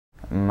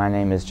My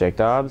name is Jake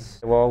Dobbs.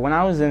 Well, when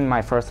I was in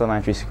my first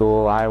elementary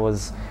school, I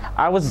was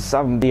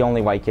the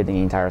only white kid in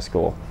the entire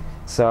school.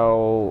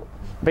 So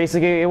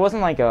basically, it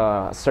wasn't like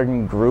a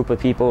certain group of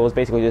people. It was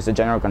basically just a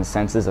general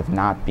consensus of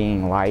not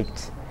being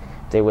liked.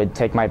 They would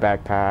take my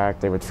backpack.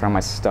 They would throw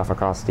my stuff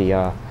across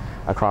the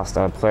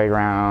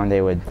playground.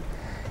 They would,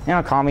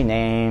 call me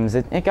names.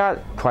 It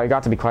got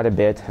to be quite a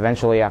bit.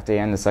 Eventually, after the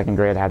end of the second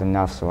grade, I had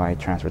enough, so I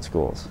transferred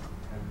schools,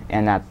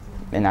 and that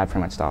pretty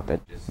much stopped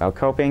it. About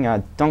coping,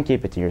 don't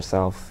keep it to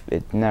yourself.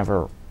 It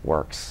never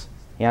works.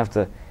 You have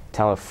to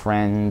tell a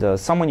friend,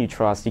 someone you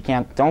trust.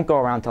 Don't go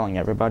around telling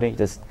everybody.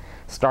 Just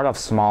start off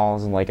small,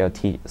 like a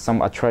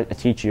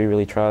teacher you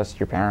really trust,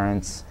 your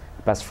parents,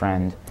 best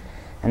friend,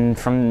 and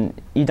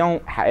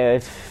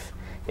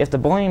if the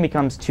bullying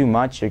becomes too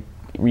much,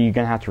 you're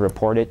gonna have to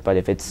report it. But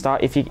if it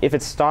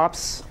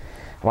stops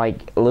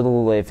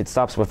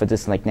with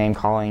just like name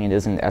calling and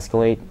doesn't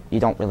escalate, you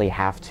don't really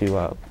have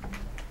to.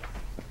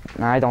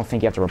 I don't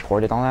think you have to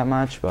report it all that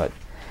much, but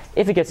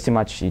if it gets too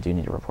much, you do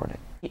need to report it.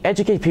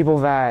 Educate people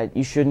that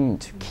you should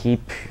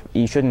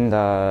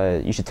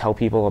tell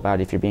people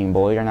about if you're being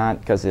bullied or not,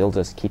 because it'll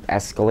just keep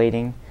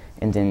escalating,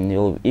 and then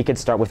you could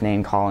start with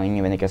name calling,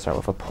 and then it could start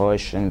with a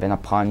push, and then a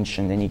punch,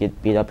 and then you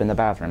get beat up in the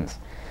bathrooms.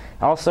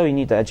 Also, you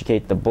need to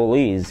educate the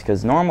bullies,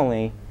 because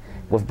normally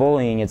with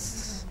bullying,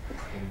 it's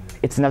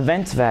an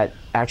event that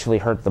actually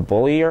hurt the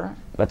bullier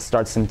that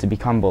starts them to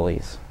become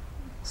bullies.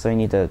 So you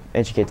need to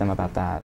educate them about that.